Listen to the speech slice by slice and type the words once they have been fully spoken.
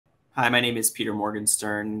Hi, my name is Peter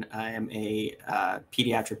Morgenstern. I am a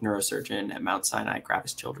pediatric neurosurgeon at Mount Sinai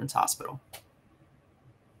Kravis Children's Hospital.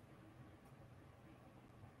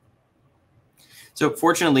 So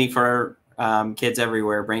fortunately for kids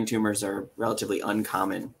everywhere, brain tumors are relatively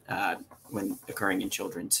uncommon when occurring in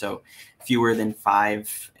children. So fewer than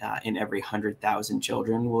 5 in every 100,000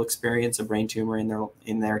 children will experience a brain tumor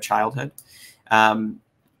in their childhood.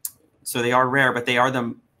 So they are rare, but they are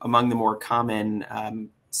among the more common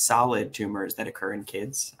solid tumors that occur in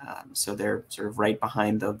kids. So they're sort of right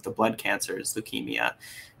behind the blood cancers, leukemia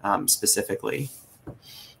specifically.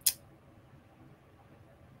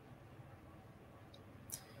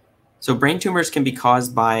 So brain tumors can be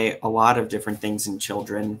caused by a lot of different things in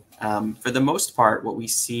children. For the most part, what we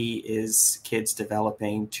see is kids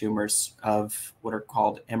developing tumors of what are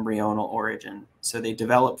called embryonal origin. So they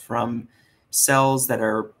develop from cells that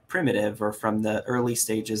are primitive or from the early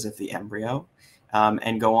stages of the embryo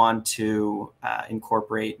and go on to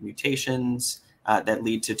incorporate mutations that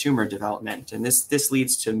lead to tumor development. And this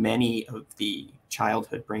leads to many of the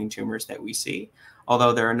childhood brain tumors that we see,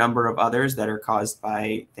 although there are a number of others that are caused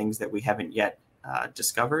by things that we haven't yet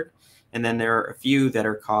discovered. And then there are a few that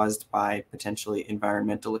are caused by potentially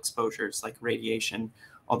environmental exposures like radiation,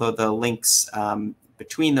 although the links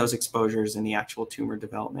between those exposures and the actual tumor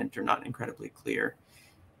development are not incredibly clear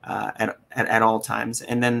at all times.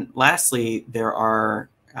 And then lastly, there are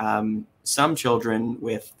some children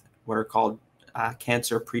with what are called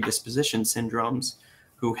cancer predisposition syndromes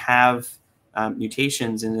who have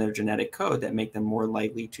mutations in their genetic code that make them more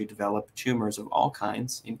likely to develop tumors of all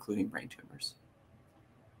kinds, including brain tumors.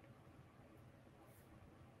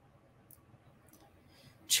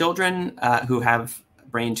 Children who have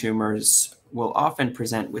brain tumors will often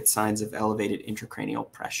present with signs of elevated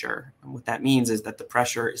intracranial pressure. And what that means is that the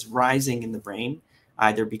pressure is rising in the brain,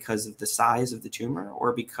 either because of the size of the tumor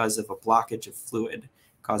or because of a blockage of fluid,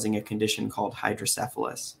 causing a condition called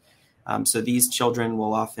hydrocephalus. So these children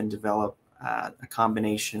will often develop a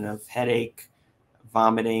combination of headache,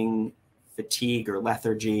 vomiting, fatigue or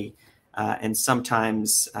lethargy, and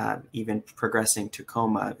sometimes even progressing to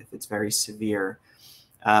coma if it's very severe.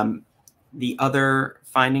 The other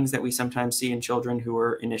findings that we sometimes see in children who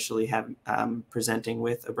are initially presenting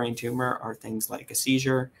with a brain tumor are things like a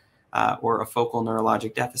seizure or a focal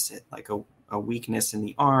neurologic deficit, like a weakness in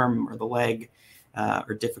the arm or the leg,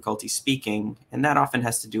 or difficulty speaking. And that often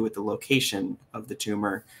has to do with the location of the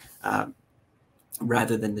tumor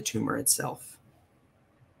rather than the tumor itself.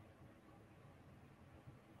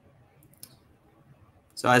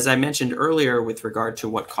 So as I mentioned earlier, with regard to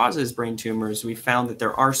what causes brain tumors, we found that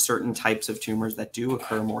there are certain types of tumors that do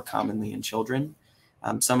occur more commonly in children.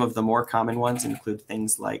 Some of the more common ones include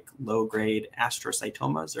things like low-grade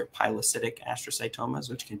astrocytomas or pilocytic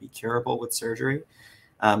astrocytomas, which can be curable with surgery.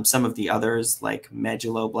 Some of the others, like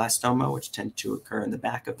medulloblastoma, which tend to occur in the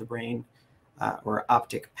back of the brain, or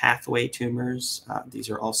optic pathway tumors. These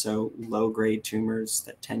are also low-grade tumors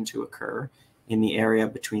that tend to occur in the area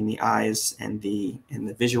between the eyes and the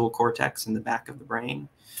visual cortex in the back of the brain.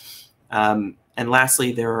 And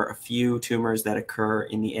lastly, there are a few tumors that occur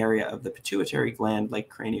in the area of the pituitary gland, like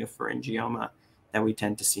craniopharyngioma, that we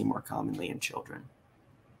tend to see more commonly in children.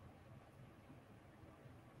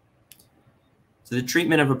 So the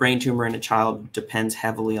treatment of a brain tumor in a child depends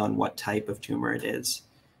heavily on what type of tumor it is.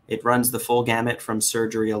 It runs the full gamut from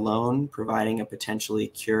surgery alone, providing a potentially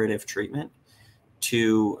curative treatment,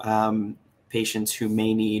 to patients who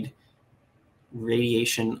may need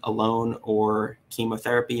radiation alone or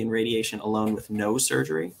chemotherapy and radiation alone with no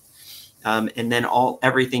surgery. And then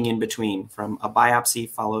everything in between, from a biopsy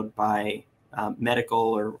followed by medical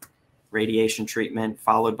or radiation treatment,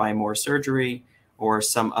 followed by more surgery, or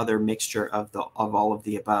some other mixture of all of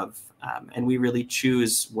the above. And we really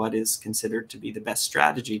choose what is considered to be the best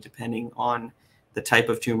strategy depending on the type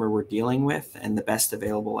of tumor we're dealing with and the best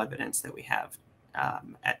available evidence that we have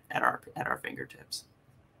at our fingertips.